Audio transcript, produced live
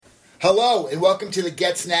Hello, and welcome to the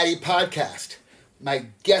GetsNatty podcast. My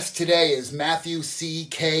guest today is Matthew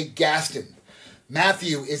C.K. Gaston.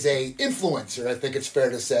 Matthew is a influencer, I think it's fair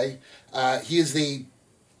to say. He is the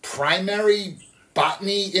primary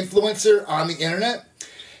botany influencer on the internet.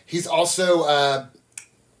 He's also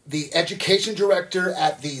the education director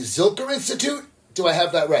at the Zilker Institute. Do I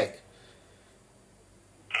have that right?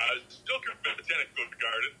 Zilker Botanical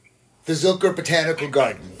Garden. The Zilker Botanical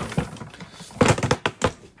Garden.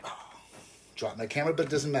 Dropped my camera, but it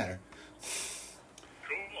doesn't matter.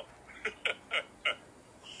 Cool.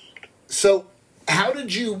 So, how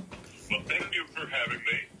did you... Well, thank you for having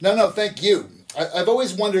me. No, thank you. I've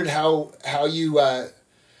always wondered how you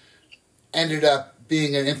ended up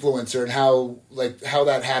being an influencer and how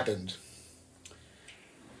that happened.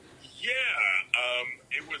 Yeah,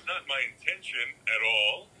 it was not my intention at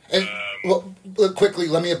all. And quickly,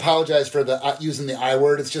 let me apologize for the using the I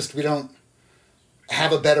word. It's just we don't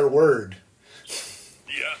have a better word.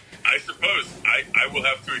 Yeah, I suppose I will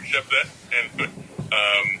have to accept that. And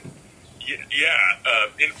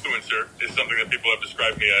influencer is something that people have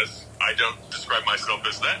described me as. I don't describe myself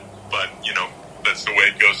as that, but that's the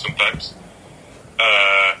way it goes sometimes.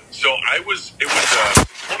 So it was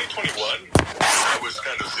 2021. I was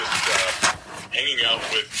kind of just hanging out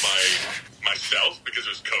with myself because it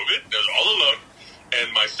was COVID. I was all alone,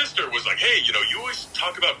 and my sister was like, "Hey, you always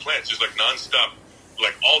talk about plants just like nonstop,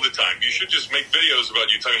 like all the time. You should just make videos about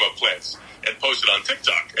you talking about plants and post it on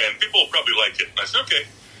TikTok, and people will probably like it." And I said, "Okay."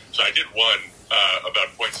 So I did one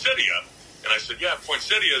about poinsettia, and I said, "Yeah,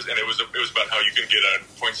 poinsettias," and it was about how you can get a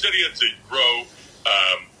poinsettia to grow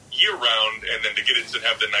year round, and then to get it to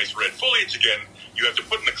have the nice red foliage again, you have to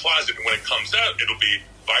put it in the closet, and when it comes out, it'll be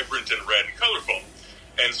vibrant and red and colorful.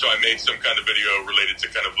 And so I made some kind of video related to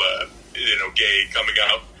kind of gay coming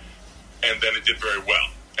out, and then it did very well.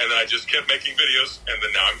 And then I just kept making videos, and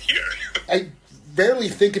then now I'm here. I rarely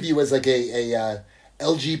think of you as like a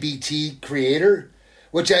LGBT creator,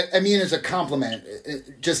 which I mean is a compliment.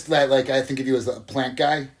 Just that, I think of you as a plant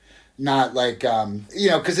guy, not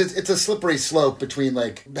because it's a slippery slope between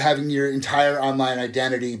having your entire online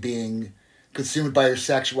identity being consumed by your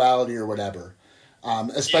sexuality or whatever.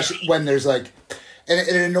 Especially when there's and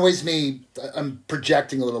it annoys me. I'm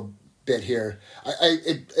projecting a little bit here.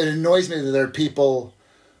 It annoys me that there are people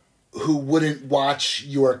who wouldn't watch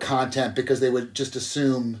your content because they would just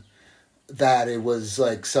assume that it was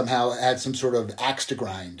somehow had some sort of axe to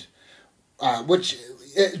grind. Which,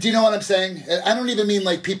 do you know what I'm saying? I don't even mean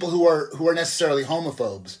people who are necessarily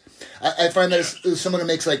homophobes. I find that as someone who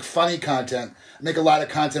makes funny content, make a lot of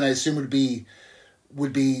content I assume would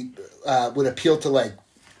appeal to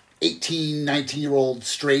 18, 19-year-old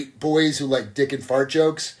straight boys who dick and fart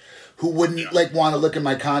jokes, who wouldn't want to look at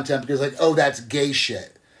my content because oh, that's gay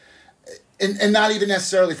shit. And not even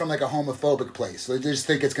necessarily from a homophobic place. They just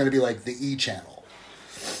think it's going to be the E channel.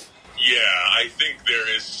 Yeah, I think there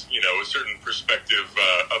is, a certain perspective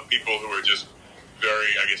of people who are just very,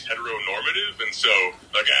 heteronormative. And so,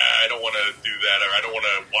 I don't want to do that, or I don't want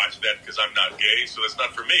to watch that because I'm not gay, so that's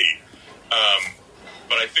not for me.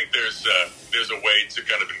 But I think there's a way to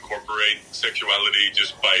kind of incorporate sexuality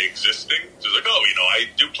just by existing. So it's I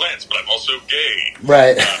do plants, but I'm also gay.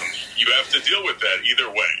 Right. You have to deal with that either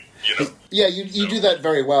way, Yeah, you do that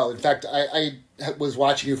very well. In fact, I was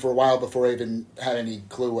watching you for a while before I even had any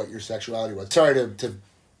clue what your sexuality was. Sorry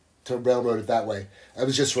to railroad it that way. I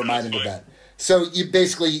was just reminded of that. So you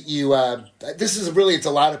basically, this is it's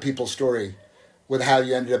a lot of people's story with how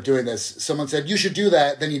you ended up doing this. Someone said, you should do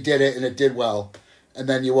that, then you did it, and it did well. And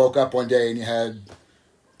then you woke up one day and you had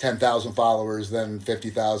 10,000 followers, then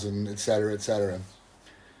 50,000, et cetera, et cetera.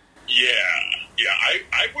 Yeah,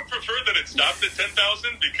 I would prefer that it stopped at 10,000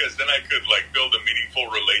 because then I could build a meaningful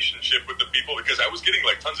relationship with the people, because I was getting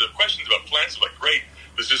tons of questions about plants. I'm great,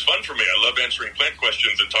 this is fun for me. I love answering plant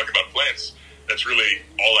questions and talking about plants. That's really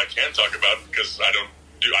all I can talk about because I don't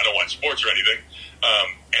watch sports or anything.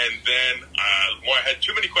 And then I had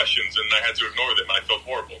too many questions and I had to ignore them, and I felt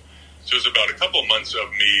horrible. So it was about a couple months of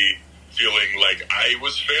me feeling like I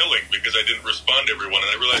was failing because I didn't respond to everyone. And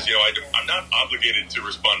I realized, I'm not obligated to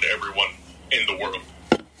respond to everyone in the world.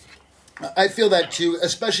 I feel that too,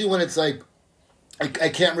 especially when it's I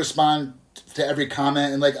can't respond to every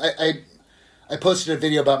comment. And I posted a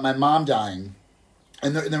video about my mom dying,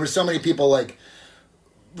 and there were so many people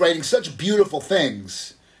writing such beautiful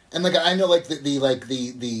things. And I know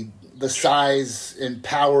the size and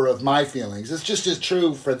power of my feelings. It's just as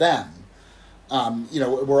true for them.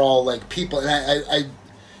 We're all people, and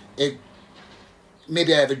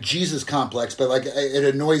maybe I have a Jesus complex, but it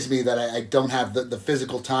annoys me that I don't have the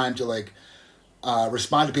physical time to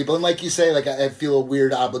respond to people. And like you say, like I feel a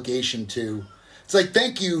weird obligation to. It's like,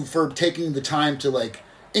 thank you for taking the time to like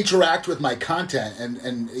interact with my content,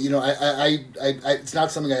 and you know, I it's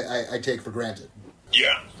not something I take for granted.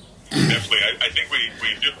 Yeah, definitely. I think we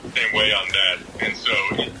feel the same way on that, and so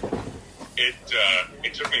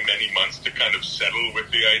it took me many months to kind of settle with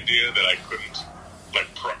the idea that I couldn't like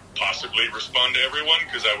possibly respond to everyone,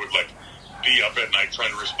 because I would like be up at night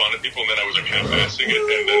trying to respond to people, and then I was like half-assing it,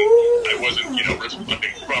 and then I wasn't, you know,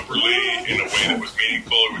 responding properly in a way that was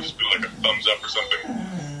meaningful. It would just be like a thumbs up or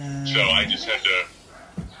something. So I just had to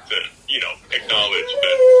you know, acknowledge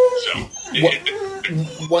that.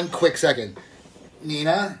 So one quick second,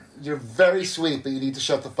 Nina, you're very sweet, but you need to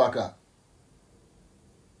shut the fuck up.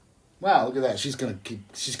 Wow, look at that. She's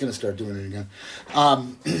gonna start doing it again.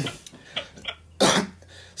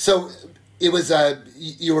 So it was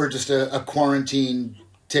you were just a quarantine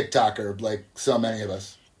TikToker, like so many of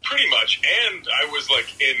us. Pretty much, and I was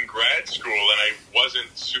like in grad school, and I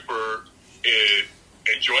wasn't super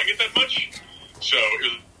enjoying it that much. So it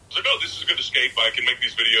was like, oh, this is a good escape. I can make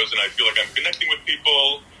these videos, and I feel like I'm connecting with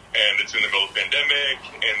people, and it's in the middle of the pandemic,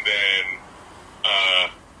 and then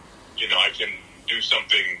you know, I can do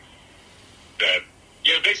something that,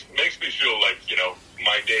 you know, makes me feel like, you know,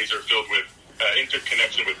 my days are filled with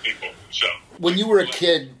interconnection with people. So when you were a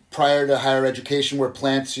kid, prior to higher education, were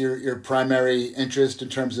plants your primary interest in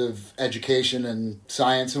terms of education and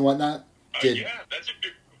science and whatnot? Yeah, that's a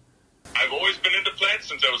good. I've always been into plants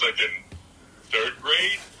since I was like in 3rd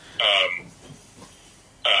grade.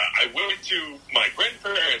 I went to my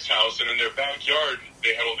grandparents' house, and in their backyard,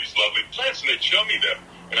 they had all these lovely plants, and they'd show me them.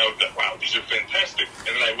 And I was like, wow, these are fantastic.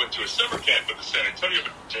 And then I went to a summer camp at the San Antonio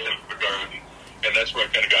Botanical Garden, and that's where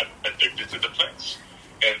I kind of got addicted to the plants.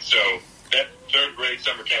 And so that 3rd grade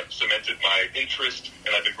summer camp cemented my interest,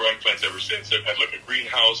 and I've been growing plants ever since. I've had like a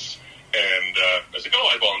greenhouse, and I was like, oh,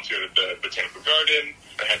 I volunteered at the Botanical Garden.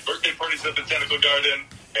 I had birthday parties at the Botanical Garden,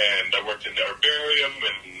 and I worked in the herbarium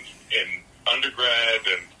and in undergrad,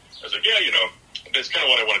 and I was like, yeah, you know, that's kind of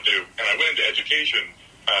what I want to do. And I went into education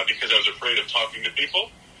because I was afraid of talking to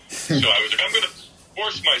people. So I was like, I'm going to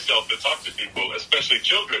force myself to talk to people, especially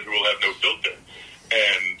children who will have no filter.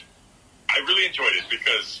 And I really enjoyed it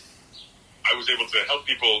because I was able to help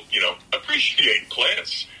people, you know, appreciate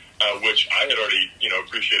plants, which I had already, you know,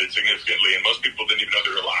 appreciated significantly, and most people didn't even know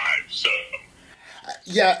they were alive. So,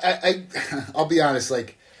 yeah, I'll be honest,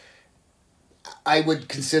 like, I would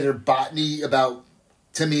consider botany about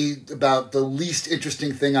the least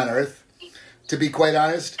interesting thing on earth, to be quite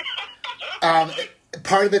honest.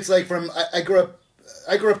 Part of it's like I grew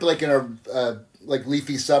up like in a like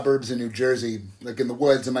leafy suburbs in New Jersey, like in the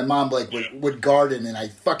woods, and my mom like would garden, and I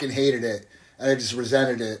fucking hated it, and I just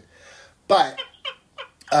resented it. But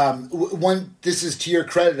this is to your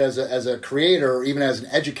credit as a creator, or even as an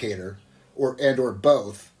educator, or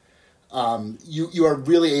both. You are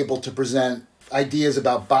really able to present ideas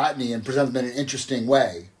about botany and present them in an interesting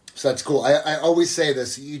way. So that's cool. I always say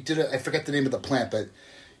this. You did I forget the name of the plant, but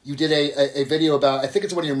you did a video about, I think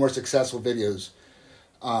it's one of your more successful videos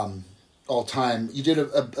all time. You did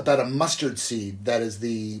about a mustard seed that is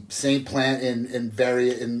the same plant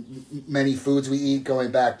in many foods we eat, going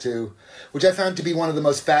back to, which I found to be one of the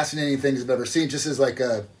most fascinating things I've ever seen. Just as like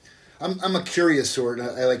I'm a curious sort.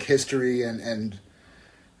 I like history and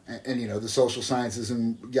you know, the social sciences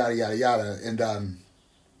and yada yada yada, and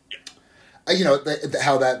you know,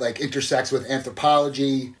 how that like intersects with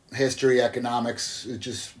anthropology, history, economics.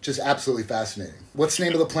 It's just absolutely fascinating. What's the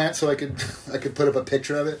name of the plant, so I could put up a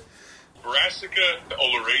picture of it? Brassica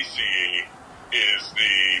oleracea is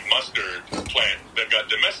the mustard plant that got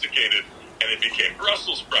domesticated, and it became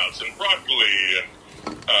Brussels sprouts and broccoli and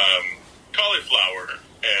cauliflower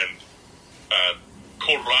and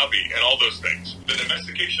kohlrabi and all those things. The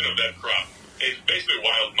domestication of that crop is basically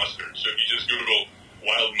wild mustard. So if you just Google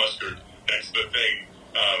wild mustard, that's the thing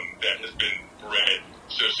that has been bred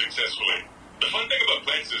so successfully. The fun thing about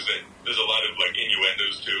plants is that there's a lot of like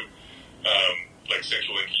innuendos too, like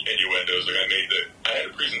sexual innuendos. Like I had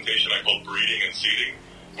a presentation I called Breeding and Seeding,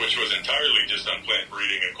 which was entirely just on plant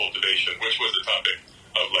breeding and cultivation, which was the topic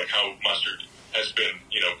of like how mustard has been,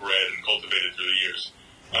 you know, bred and cultivated through the years.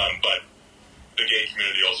 But the gay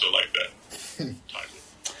community also liked that.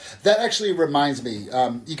 That actually reminds me.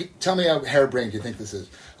 You could tell me how harebrained you think this is.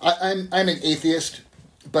 I'm an atheist,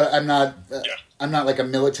 but I'm not. I'm not like a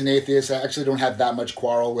militant atheist. I actually don't have that much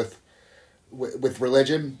quarrel with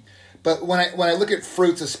religion. But when I look at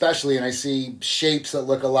fruits, especially, and I see shapes that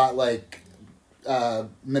look a lot like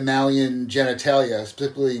mammalian genitalia,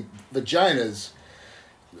 specifically vaginas,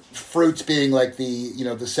 fruits being like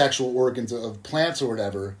the sexual organs of plants or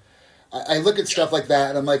whatever. I look at stuff like that,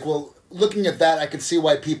 and I'm like, well, looking at that, I could see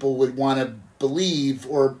why people would want to believe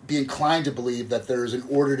or be inclined to believe that there's an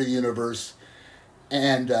order to the universe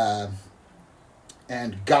and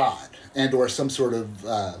God and or some sort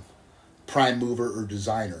of prime mover or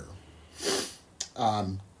designer.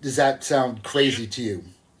 Does that sound crazy to you?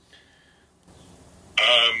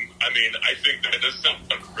 I mean, I think that does sound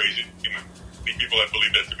crazy. Many people have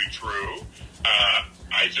believed that to be true.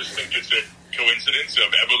 I just think it's a coincidence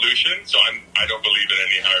of evolution. So I don't believe in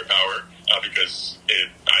any higher power because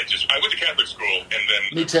I went to Catholic school and then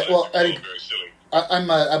me too. Well, very silly. I'm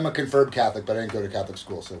a confirmed Catholic, but I didn't go to Catholic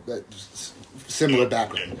school, so that's similar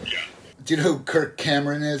background. Yeah. Do you know who Kirk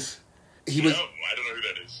Cameron is? No, I don't know who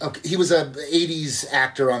that is. Okay, he was a '80s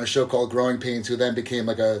actor on a show called Growing Pains, who then became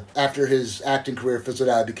after his acting career fizzled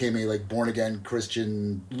out, became a born again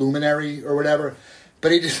Christian luminary or whatever.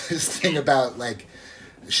 But he did this thing about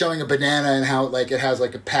showing a banana and how it has a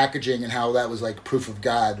packaging and how that was proof of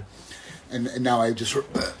God. And now I just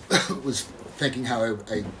was thinking how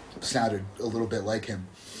I sounded a little bit like him.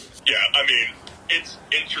 Yeah, I mean, it's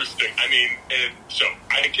interesting. I mean, so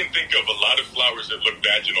I can think of a lot of flowers that look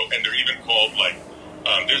vaginal, and they're even called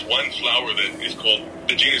there's one flower that is called,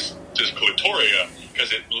 the genus is Clitoria,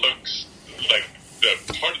 because it looks like the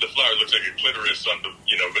part of the flower looks like a clitoris on the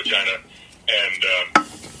vagina, and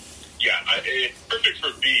it's perfect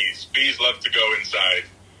for bees. Bees love to go inside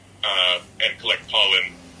and collect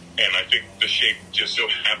pollen. And I think the shape just so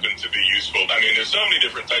happened to be useful. I mean, there's so many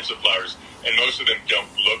different types of flowers, and most of them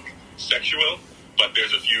don't look sexual, but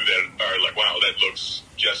there's a few that are wow, that looks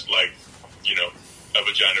just like, a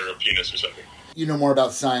vagina or a penis or something. You know more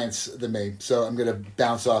about science than me, so I'm going to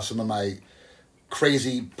bounce off some of my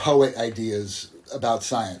crazy poet ideas about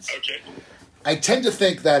science. Okay. I tend to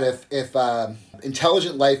think that if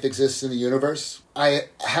intelligent life exists in the universe, I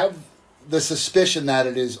have the suspicion that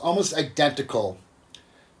it is almost identical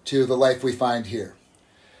to the life we find here.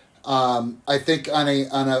 I think on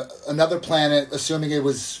another planet, assuming it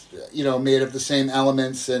was made of the same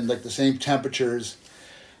elements and the same temperatures,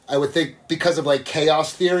 I would think because of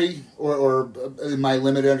chaos theory or in my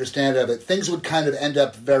limited understanding of it, things would kind of end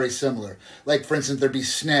up very similar. For instance, there'd be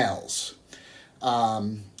snails.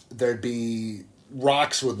 There'd be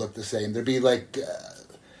rocks would look the same. There'd be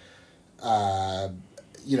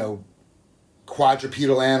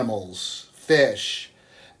quadrupedal animals, fish.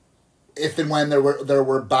 If and when there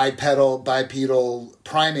were bipedal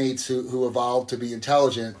primates who evolved to be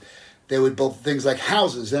intelligent, they would build things like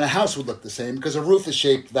houses, and a house would look the same because a roof is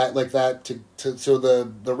shaped like that so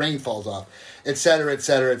the rain falls off, et cetera, et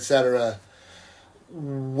cetera, et cetera.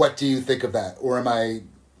 What do you think of that, or am I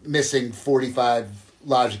missing 45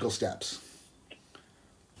 logical steps?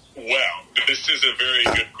 Well, this is a very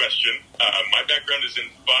good question. My background is in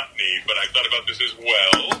botany, but I thought about this as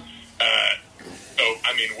well. So,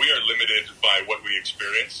 I mean, we are limited by what we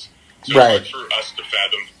experience. So right. It's hard for us to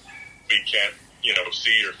fathom. We can't,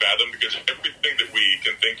 see or fathom, because everything that we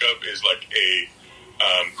can think of is like a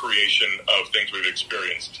creation of things we've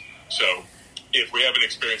experienced. So if we haven't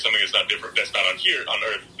experienced something that's not different, that's not on here, on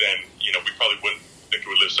Earth, then, we probably wouldn't think it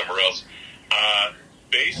would live somewhere else.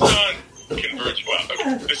 Based on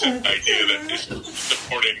convergence, this is an idea that is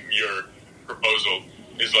supporting your proposal,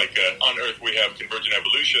 is on Earth we have convergent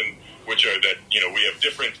evolution, which are that, we have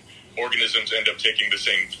different organisms end up taking the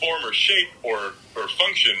same form or shape or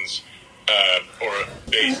functions or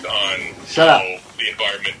based on the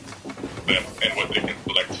environment and what they can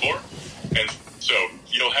select for. And so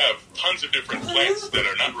you'll have tons of different plants that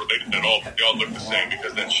are not related at all, but they all look the same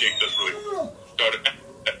because that shape doesn't really start.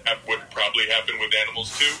 That would probably happen with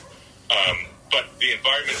animals too. But the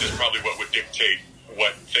environment is probably what would dictate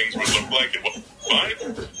what things would look like and what would survive.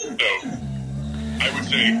 So I would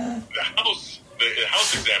say the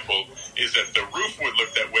house example is that the roof would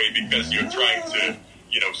look that way because you're trying to,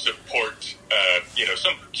 support,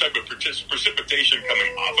 some type of precipitation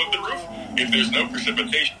coming off of the roof. If there's no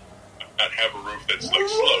precipitation, not have a roof that's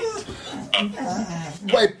sloped.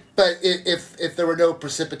 Right, but if there were no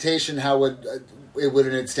precipitation, how would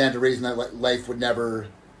it stand to reason that life would never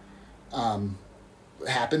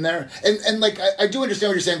happen there? And I do understand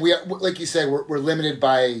what you're saying. We are, like you said, we're limited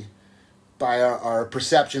by our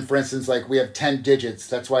perception. For instance, we have 10 digits.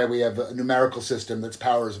 That's why we have a numerical system that's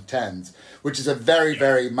powers of tens, which is a very,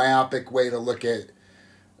 very myopic way to look at,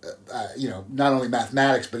 not only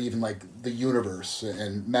mathematics, but even the universe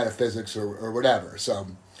and metaphysics or whatever. So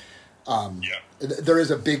there is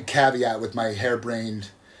a big caveat with my harebrained.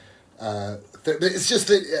 It's just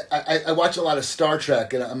that I watch a lot of Star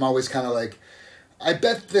Trek, and I'm always kind of I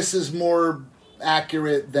bet this is more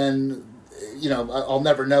accurate than I'll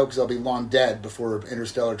never know because I'll be long dead before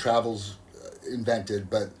interstellar travel's invented.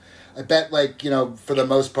 But I bet, like, for the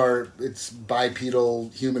most part, it's bipedal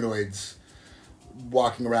humanoids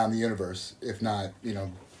walking around the universe, if not,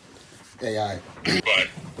 AI. But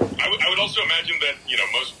I would also imagine that,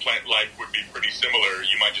 most plant life would be pretty similar.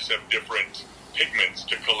 You might just have different pigments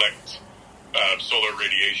to collect solar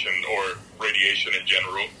radiation or radiation in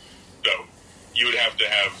general. So you would have to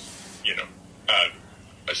have,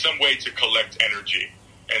 some way to collect energy.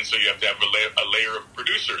 And so you have to have a layer of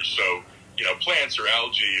producers. So, plants or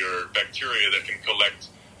algae or bacteria that can collect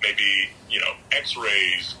maybe,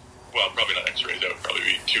 X-rays. Well, probably not X-rays. That would probably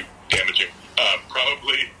be too damaging.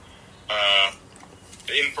 Probably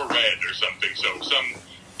infrared or something. So some,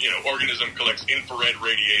 organism collects infrared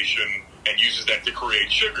radiation and uses that to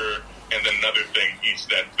create sugar, and then another thing eats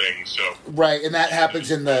that thing. So right, and that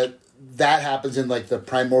happens in like the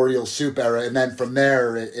primordial soup era, and then from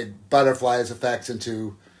there it butterflies effects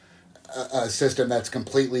into a system that's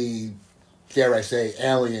completely, dare I say,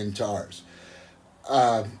 alien to ours.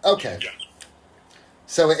 Okay. Yeah.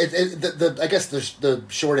 So I guess the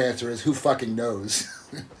short answer is who fucking knows?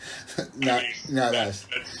 not us.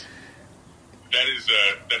 That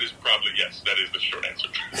is probably yes. That is the short answer.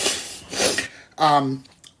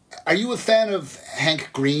 Are you a fan of Hank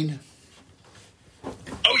Green?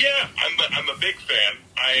 Oh yeah, I'm a big fan.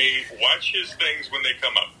 I watch his things when they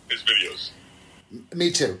come up, his videos.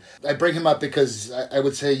 Me too. I bring him up because I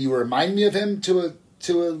would say you remind me of him to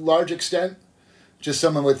a large extent. Just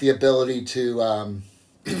someone with the ability to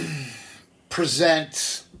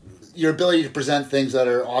present things that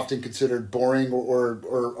are often considered boring or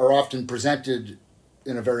are often presented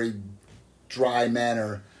in a very dry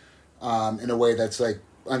manner, in a way that's like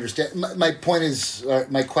understand. My point is,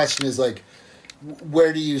 my question is like,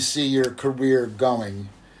 where do you see your career going,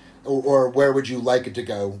 or where would you like it to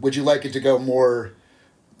go? Would you like it to go more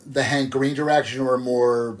the Hank Green direction, or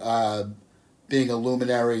more being a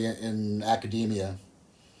luminary in academia?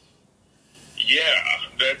 Yeah,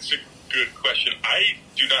 that's a good question. I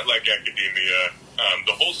do not like academia.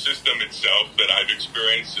 The whole system itself that I've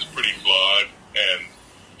experienced is pretty flawed and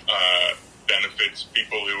benefits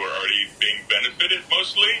people who are already being benefited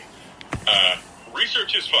mostly.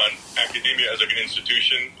 Research is fun. Academia as like an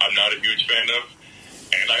institution, I'm not a huge fan of.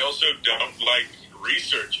 And I also don't like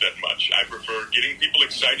research that much. I prefer getting people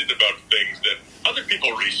excited about things that other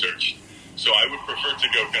people research. So I would prefer to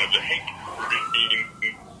go kind of the Hank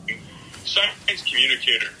Green science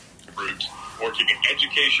communicator route, working in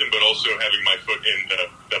education, but also having my foot in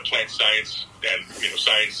the plant science and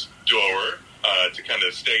science door to kind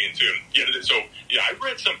of stay in tune. I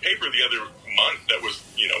read some paper the other month that was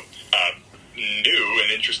new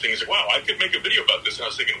and interesting. It's like, wow, I could make a video about this. And I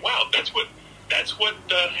was thinking, wow, that's what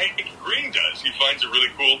Hank Green does. He finds a really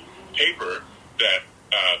cool paper that,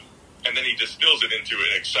 and then he distills it into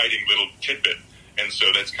an exciting little tidbit. And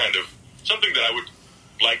so that's kind of something that I would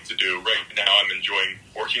like to do. Right now I'm enjoying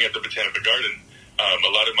working at the Botanical Garden.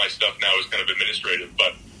 A lot of my stuff now is kind of administrative,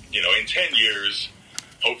 but in 10 years,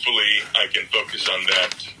 hopefully I can focus on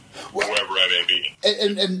that wherever I may be.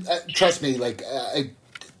 And trust me, like,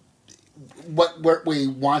 what we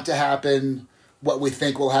want to happen, what we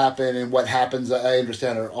think will happen, and what happens, I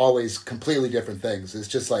understand, are always completely different things. It's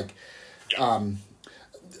just like, I'm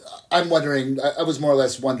wondering, I was more or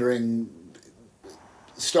less wondering,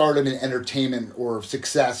 stardom in entertainment, or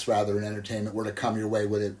success rather in entertainment, were to come your way,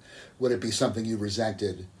 would it be something you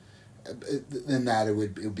resented? In that it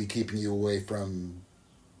would be keeping you away from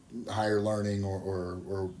higher learning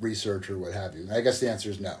or research or what have you? I guess the answer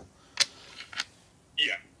is no.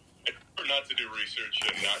 Yeah, I prefer not to do research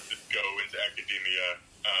and not to go into academia.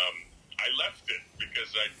 I left it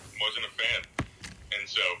because I wasn't a fan, and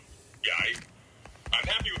so I'm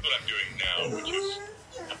happy with what I'm doing now, which is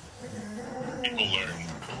people learn.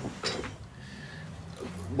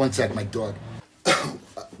 One sec, my dog.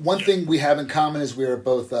 One thing we have in common is we are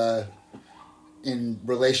both in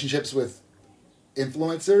relationships with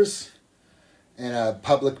influencers in a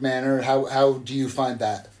public manner. How do you find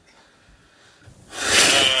that?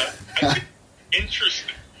 I think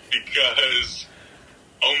interesting because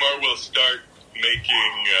Omar will start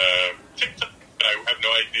making TikTok. I have no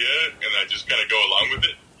idea, and I just kind of go along with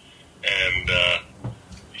it. And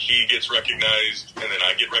he gets recognized, and then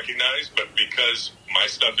I get recognized. But because my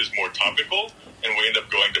stuff is more topical, and we end up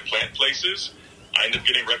going to plant places, I end up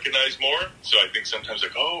getting recognized more. So I think sometimes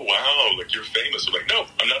like, oh, wow, like you're famous. I'm like, no,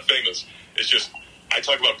 I'm not famous. It's just I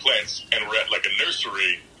talk about plants, and we're at like a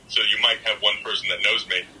nursery, so you might have one person that knows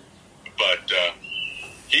me. But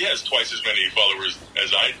he has twice as many followers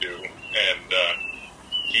as I do, and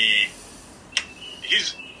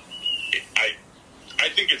he's I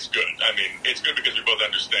think it's good. I mean, it's good because we both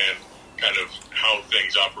understand kind of how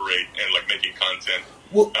things operate and like making content.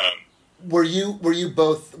 Well, were you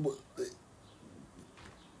both?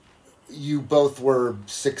 You both were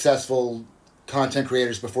successful content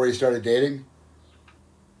creators before you started dating?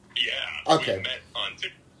 Yeah. Okay. We met on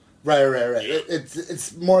TikTok. Right. Yeah.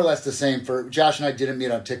 It's more or less the same for Josh and I. Didn't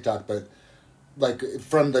meet on TikTok, but like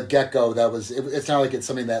from the get-go, that was it's not like it's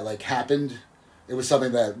something that like happened. It was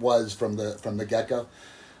something that was from the get-go.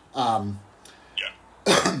 Yeah.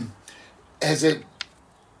 Has it?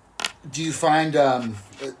 Do you find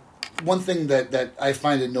one thing that I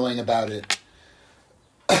find annoying about it,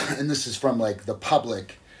 and this is from like the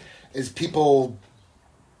public, is people.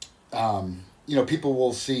 People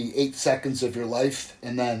will see 8 seconds of your life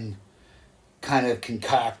and then kind of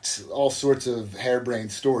concoct all sorts of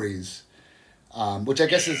harebrained stories, which I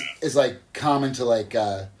guess is like common to like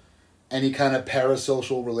any kind of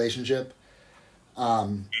parasocial relationship.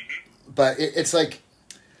 But it's like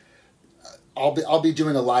I'll be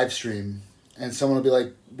doing a live stream and someone will be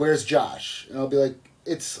like, "Where's Josh?" And I'll be like,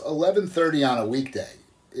 "It's 11:30 on a weekday.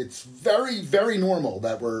 It's very, very normal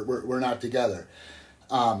that we're not together."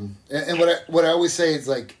 And what I always say is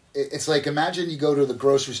like, it's like, imagine you go to the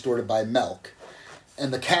grocery store to buy milk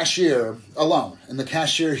and the cashier alone, and the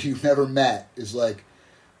cashier you've never met is like,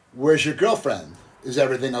 "Where's your girlfriend? Is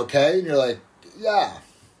everything okay?" And you're like, "Yeah."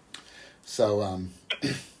 So,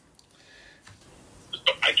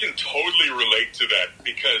 I can totally relate to that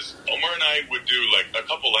because Omar and I would do like a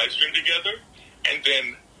couple live stream together, and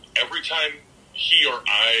then every time he or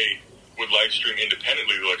I would live stream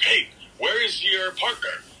independently, they're like, "Hey, where is your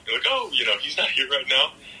partner?" You're like, "Oh, he's not here right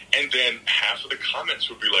now." And then half of the comments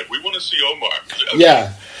would be like, "We want to see Omar." Like, okay.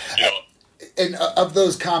 Yeah. And of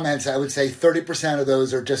those comments, I would say 30% of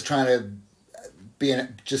those are just trying to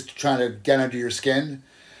get under your skin.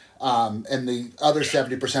 And the other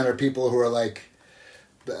 70% are people who are like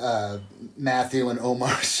Matthew and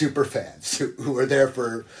Omar super fans who are there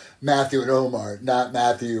for Matthew and Omar, not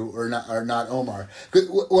Matthew or not Omar.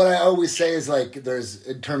 What I always say is like, there's,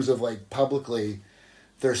 in terms of like publicly,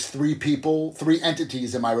 there's 3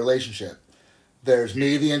 entities in my relationship. There's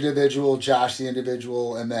me, the individual, Josh, the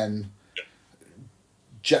individual, and then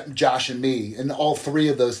Josh and me. And all 3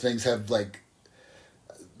 of those things have like,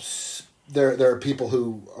 there are people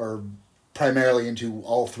who are primarily into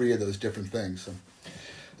all 3 of those different things. So.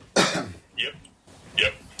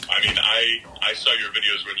 Yep. I mean, I saw your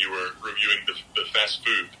videos when you were reviewing the fast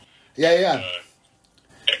food. Yeah.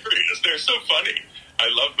 They're so funny. I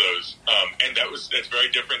love those. And that's very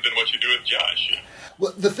different than what you do with Josh.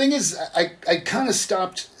 Well, the thing is, I kind of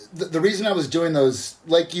stopped. The reason I was doing those,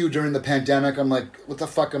 like you, during the pandemic, I'm like, what the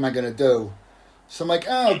fuck am I going to do? So I'm like,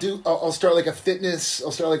 I'll start like a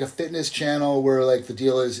fitness channel where like the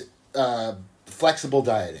deal is flexible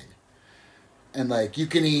dieting. And like you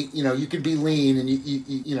can eat, you can be lean, and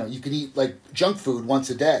you can eat like junk food once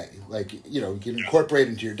a day, like you can incorporate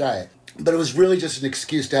into your diet. But it was really just an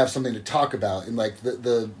excuse to have something to talk about, and like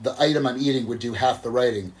the item I'm eating would do half the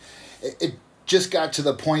writing. It just got to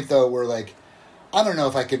the point though where like I don't know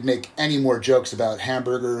if I could make any more jokes about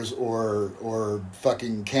hamburgers or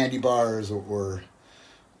fucking candy bars or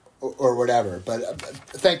whatever. But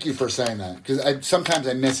thank you for saying that, because sometimes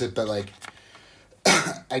I miss it, but like.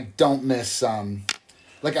 I don't miss,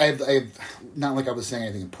 like I have, not like I was saying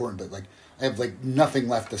anything important, but like I have like nothing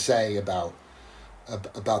left to say about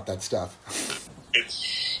that stuff.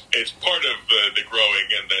 It's part of the growing,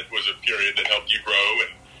 and that was a period that helped you grow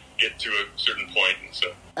and get to a certain point, and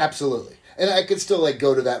so. Absolutely. And I could still like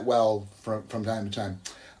go to that well from time to time.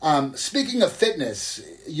 Speaking of fitness,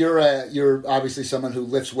 you're obviously someone who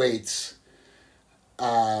lifts weights.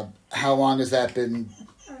 How long has that been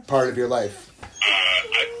part of your life?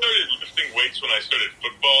 I started lifting weights when I started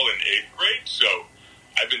football in 8th grade, so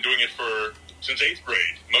I've been doing it since 8th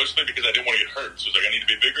grade, mostly because I didn't want to get hurt. So it's like I need to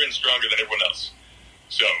be bigger and stronger than everyone else.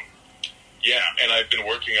 So, yeah, and I've been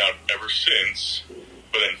working out ever since.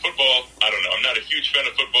 But then football, I don't know. I'm not a huge fan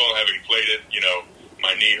of football, having played it.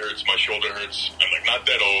 My knee hurts, my shoulder hurts. I'm like not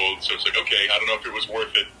that old, so it's like, okay, I don't know if it was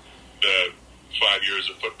worth it, the 5 years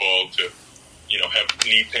of football to, have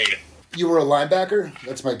knee pain. You were a linebacker?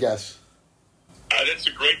 That's my guess. That's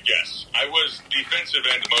a great guess. I was defensive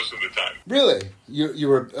end most of the time. Really? You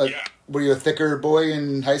were? Yeah. Were you a thicker boy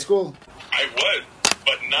in high school? I was,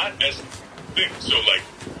 but not as thick. So, like,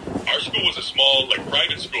 our school was a small, like,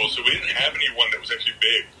 private school, so we didn't have anyone that was actually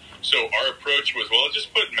big. So our approach was, well, let's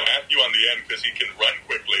just put Matthew on the end because he can run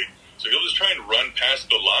quickly. So he'll just try and run past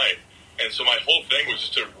the line. And so my whole thing was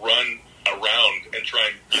just to run around and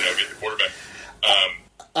try and, get the quarterback.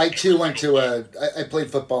 I too went to I played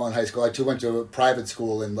football in high school. I too went to a private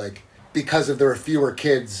school, and like because of there were fewer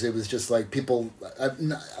kids, it was just like people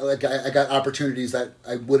I got opportunities that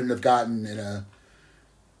I wouldn't have gotten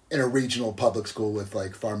in a regional public school with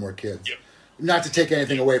like far more kids. Yep. Not to take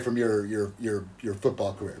anything away from your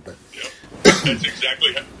football career, but yep. That's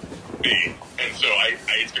exactly me. And so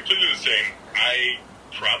it's completely the same. I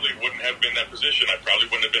probably wouldn't have been in that position. I probably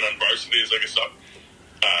wouldn't have been on varsity as like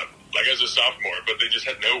as a sophomore, but they just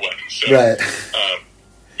had no one. So, right.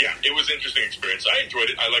 Yeah, it was an interesting experience. I enjoyed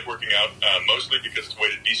it. I like working out mostly because it's a way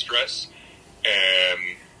to de-stress.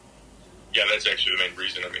 And yeah, that's actually the main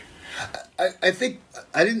reason. I mean, I think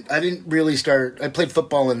I didn't really start. I played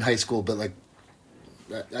football in high school, but like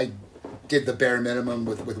I did the bare minimum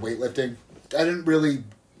with weightlifting. I didn't really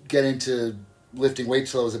get into lifting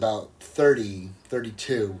weights till I was about 30,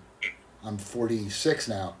 32. I'm 46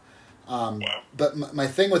 now. wow. But my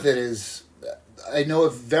thing with it is I know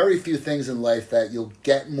of very few things in life that you'll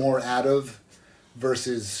get more out of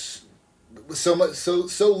versus so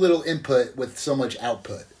little input with so much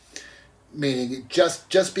output. Meaning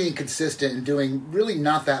just being consistent and doing really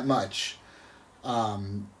not that much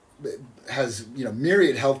has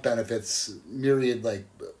myriad health benefits, myriad like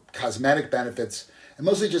cosmetic benefits, and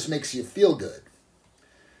mostly just makes you feel good.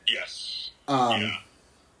 Yes. Yeah.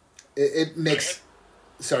 It makes.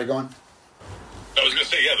 Sorry, go on. I was going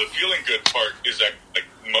to say, yeah, the feeling good part is that like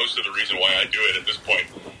most of the reason why I do it at this point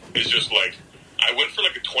is just like I went for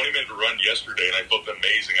like a 20-minute run yesterday and I felt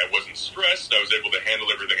amazing. I wasn't stressed. I was able to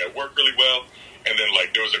handle everything at work really well. And then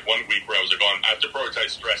like there was like 1 week where I was like, I have to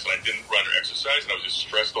prioritize stress, and I didn't run or exercise, and I was just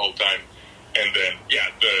stressed the whole time. And then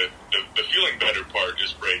yeah, the feeling better part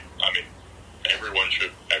is great. I mean, everyone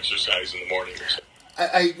should exercise in the morning or something.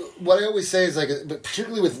 What I always say is like,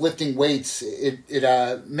 particularly with lifting weights, it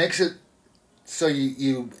makes it so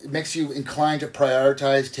it makes you inclined to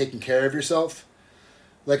prioritize taking care of yourself.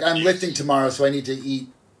 Like I'm lifting tomorrow, so I need to eat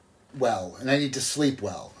well and I need to sleep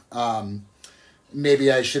well.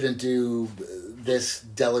 Maybe I shouldn't do this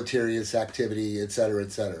deleterious activity, et cetera,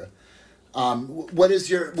 et cetera. What is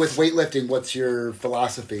with weightlifting? What's your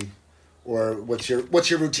philosophy, or what's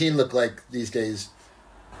your routine look like these days?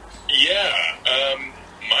 Yeah,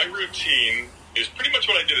 my routine is pretty much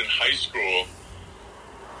what I did in high school.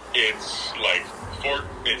 It's like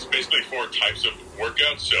it's basically 4 types of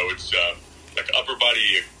workouts. So it's like upper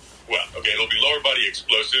body, it'll be lower body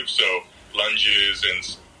explosive, so lunges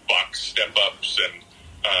and box step ups and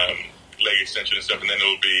leg extension and stuff, and then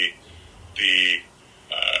it'll be the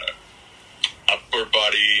upper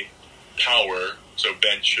body power, so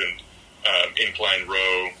bench and incline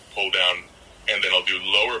row, pull down, and then I'll do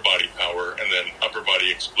lower body power, and then upper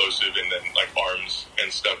body explosive, and then like arms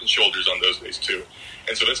and stuff, and shoulders on those days too.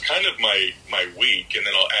 And so that's kind of my week, and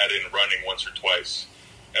then I'll add in running once or twice.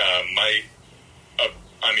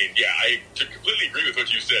 I completely agree with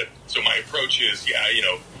what you said. So my approach is,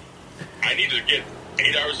 I need to get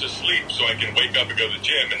 8 hours of sleep so I can wake up and go to the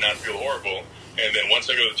gym and not feel horrible. And then once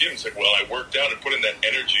I go to the gym, it's like, well, I worked out and put in that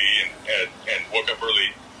energy and woke up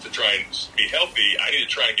early to try and be healthy. I need to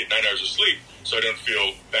try and get 9 hours of sleep so I don't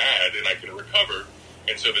feel bad and I can recover.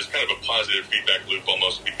 And so there's kind of a positive feedback loop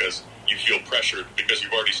almost, because you feel pressured because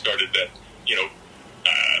you've already started that,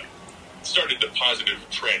 started the positive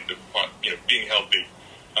trend of, being healthy.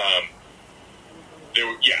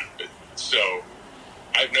 So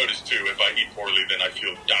I've noticed too, if I eat poorly, then I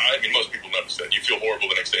feel, most people notice that. You feel horrible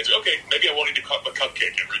the next day. It's like, okay, maybe I won't eat a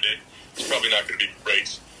cupcake every day. It's probably not going to be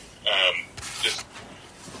great.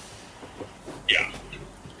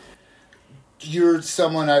 You're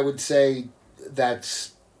someone, I would say,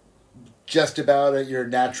 that's just about at your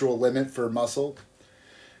natural limit for muscle.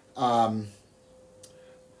 How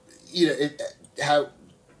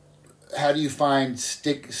do you find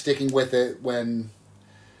sticking with it when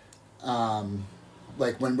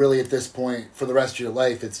when really at this point for the rest of your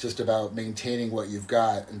life it's just about maintaining what you've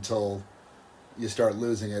got until you start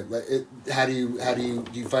losing it? Do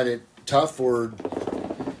you find it tough or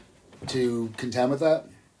to contend with that?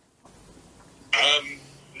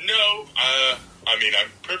 No.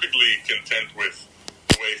 I'm perfectly content with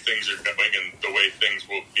the way things are going and the way things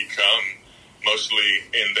will become, mostly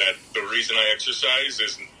in that the reason I exercise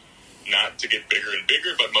is not to get bigger and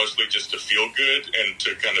bigger, but mostly just to feel good and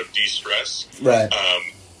to kind of de-stress. Right.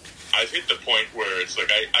 I've hit the point where it's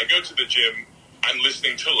like I go to the gym, I'm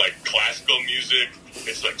listening to like classical music.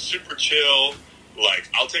 It's like super chill. Like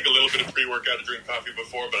I'll take a little bit of pre-workout to drink coffee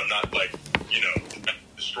before, but I'm not like,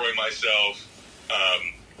 destroy myself.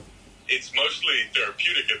 It's mostly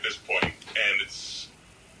therapeutic at this point, and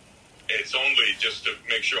it's only just to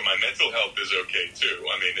make sure my mental health is okay too.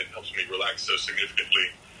 I mean, it helps me relax so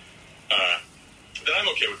significantly that I'm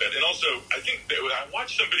okay with that. And also, I think that I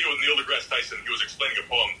watched some video with Neil deGrasse Tyson. He was explaining a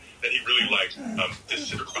poem that he really liked,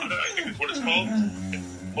 Desiderata, I think is what it's called.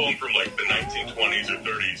 It's a poem from like the 1920s or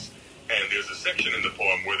 30s. And there's a section in the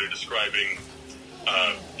poem where they're describing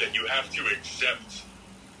that you have to accept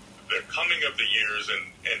the coming of the years and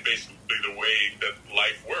basically the way that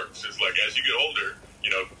life works. Is like, as you get older,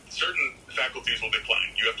 certain faculties will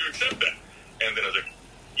decline. You have to accept that. And then I was like,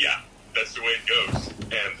 yeah, that's the way it goes.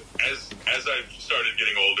 And as I've started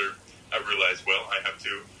getting older, I've realized, well, I have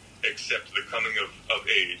to accept the coming of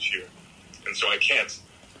age here. And so I can't,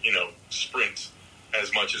 sprint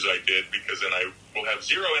as much as I did, because then I will have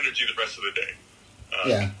zero energy the rest of the day.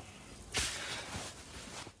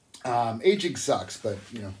 Aging sucks, but,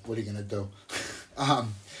 what are you going to do?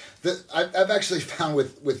 I've actually found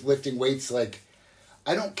with lifting weights, like,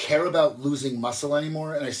 I don't care about losing muscle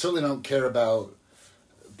anymore, and I certainly don't care about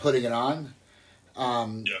putting it on.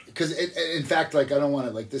 Because, in fact, like, I don't want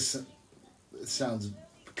to, like, this it sounds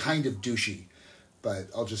kind of douchey, but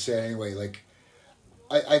I'll just say it anyway. Like,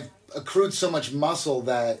 I've accrued so much muscle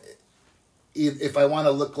that if I want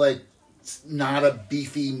to look like not a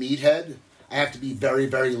beefy meathead, I have to be very,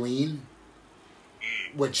 very lean,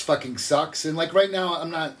 which fucking sucks. And, like, right now, I'm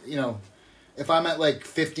not, if I'm at, like,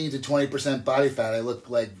 15 to 20% body fat, I look,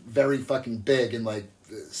 like, very fucking big, and, like,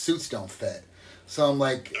 suits don't fit. So I'm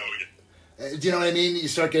like, do you know what I mean? You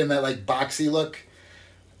start getting that, like, boxy look.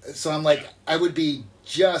 So I'm like, I would be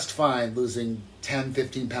just fine losing 10,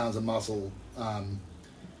 15 pounds of muscle,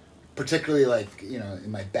 particularly, like,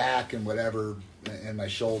 in my back and whatever, and my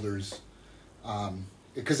shoulders.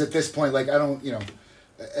 Because at this point, like, I don't,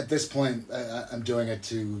 at this point, I'm doing it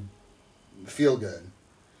to feel good.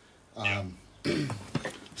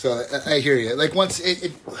 So I hear you. Like, once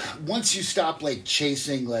you stop, like,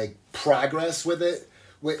 chasing, like, progress with it,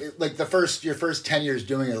 like, your first 10 years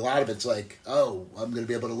doing it, a lot of it's like, oh, I'm going to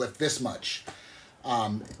be able to lift this much.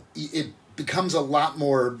 It becomes a lot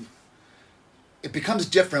more. It becomes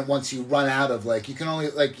different once you run out of, like, you can only,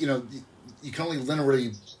 like, you can only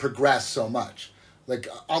linearly progress so much. Like,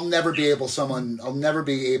 I'll never be able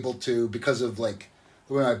to, because of, like,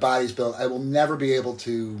 the way my body's built, I will never be able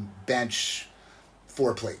to bench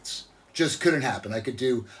 4 plates. Just couldn't happen. I could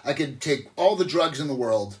take all the drugs in the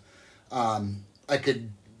world. I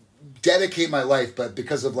could dedicate my life, but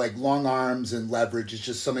because of, like, long arms and leverage, it's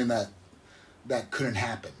just something that couldn't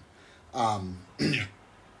happen.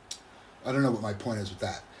 I don't know what my point is with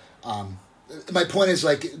that. My point is,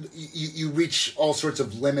 like, you reach all sorts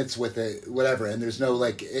of limits with it, whatever, and there's no,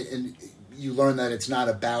 like, and you learn that it's not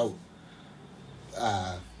about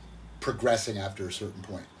progressing after a certain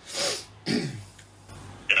point.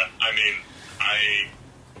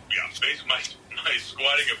 Basically my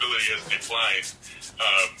squatting ability has declined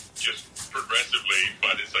just progressively,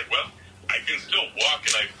 but it's like, well, I can still walk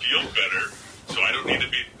and I feel better, so I don't need to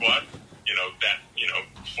be squat,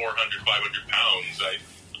 400, 500 pounds.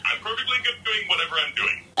 I'm perfectly good doing whatever I'm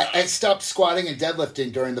doing. I stopped squatting and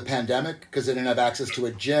deadlifting during the pandemic because I didn't have access to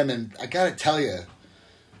a gym, and I gotta tell you,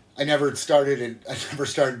 I never started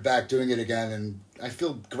back doing it again, and I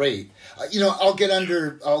feel great. I'll get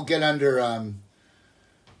under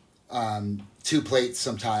 2 plates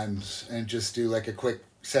sometimes and just do, like, a quick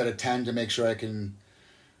set of 10 to make sure I can,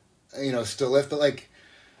 still lift. But, like,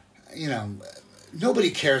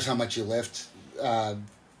 nobody cares how much you lift.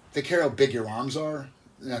 They care how big your arms are.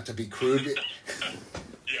 Not to be crude.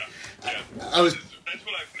 I was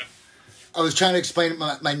trying to explain.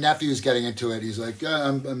 My nephew's getting into it. He's like,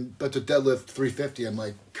 I'm about to deadlift 350. I'm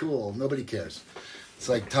like, cool. Nobody cares. It's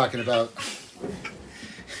like talking about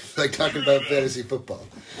fantasy football.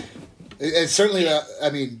 It's certainly.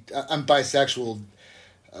 I'm bisexual.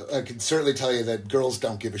 I can certainly tell you that girls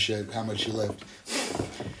don't give a shit how much you lift.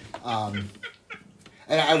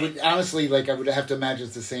 And I would honestly, like, I would have to imagine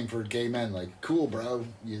it's the same for gay men. Like, cool, bro,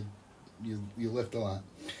 you lift a lot.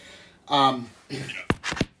 Well,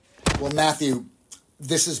 Matthew,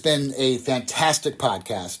 this has been a fantastic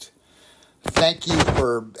podcast. Thank you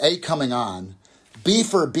for A, coming on, B,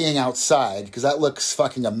 for being outside, because that looks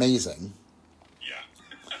fucking amazing.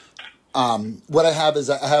 Yeah. What I have is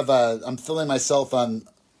I'm filming myself on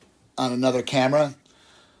another camera.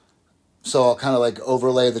 So I'll kind of, like,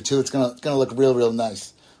 overlay the two. It's gonna look real, real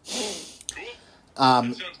nice. Cool. That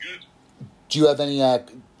sounds good. Do you have any?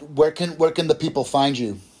 Where can the people find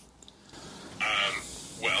you?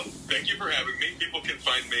 Well, thank you for having me. People can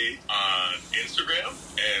find me on Instagram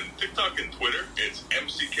and TikTok and Twitter. It's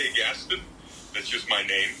MCKGASTON. That's just my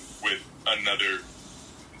name with another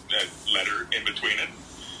letter in between it.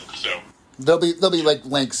 So there'll be like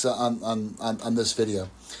links on this video.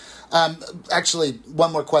 Actually,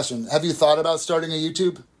 one more question. Have you thought about starting a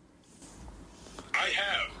YouTube? I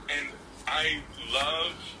have, and I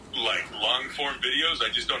love like long form videos. I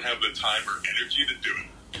just don't have the time or energy to do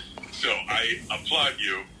it. So I applaud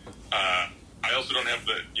you. I also don't have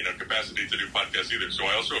the capacity to do podcasts either. So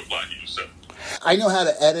I also applaud you. So I know how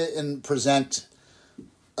to edit and present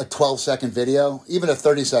a 12-second video, even a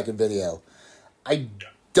 30-second video. I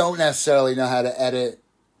don't necessarily know how to edit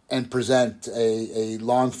and present a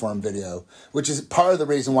long-form video, which is part of the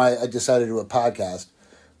reason why I decided to do a podcast.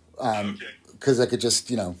 Because I could just,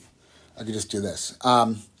 I could just do this.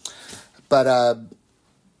 But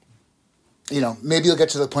maybe you'll get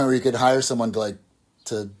to the point where you could hire someone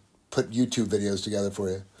to put YouTube videos together for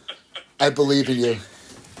you. I believe in you.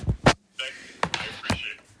 I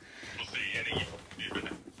appreciate it. We'll see any.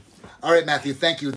 All right, Matthew, thank you.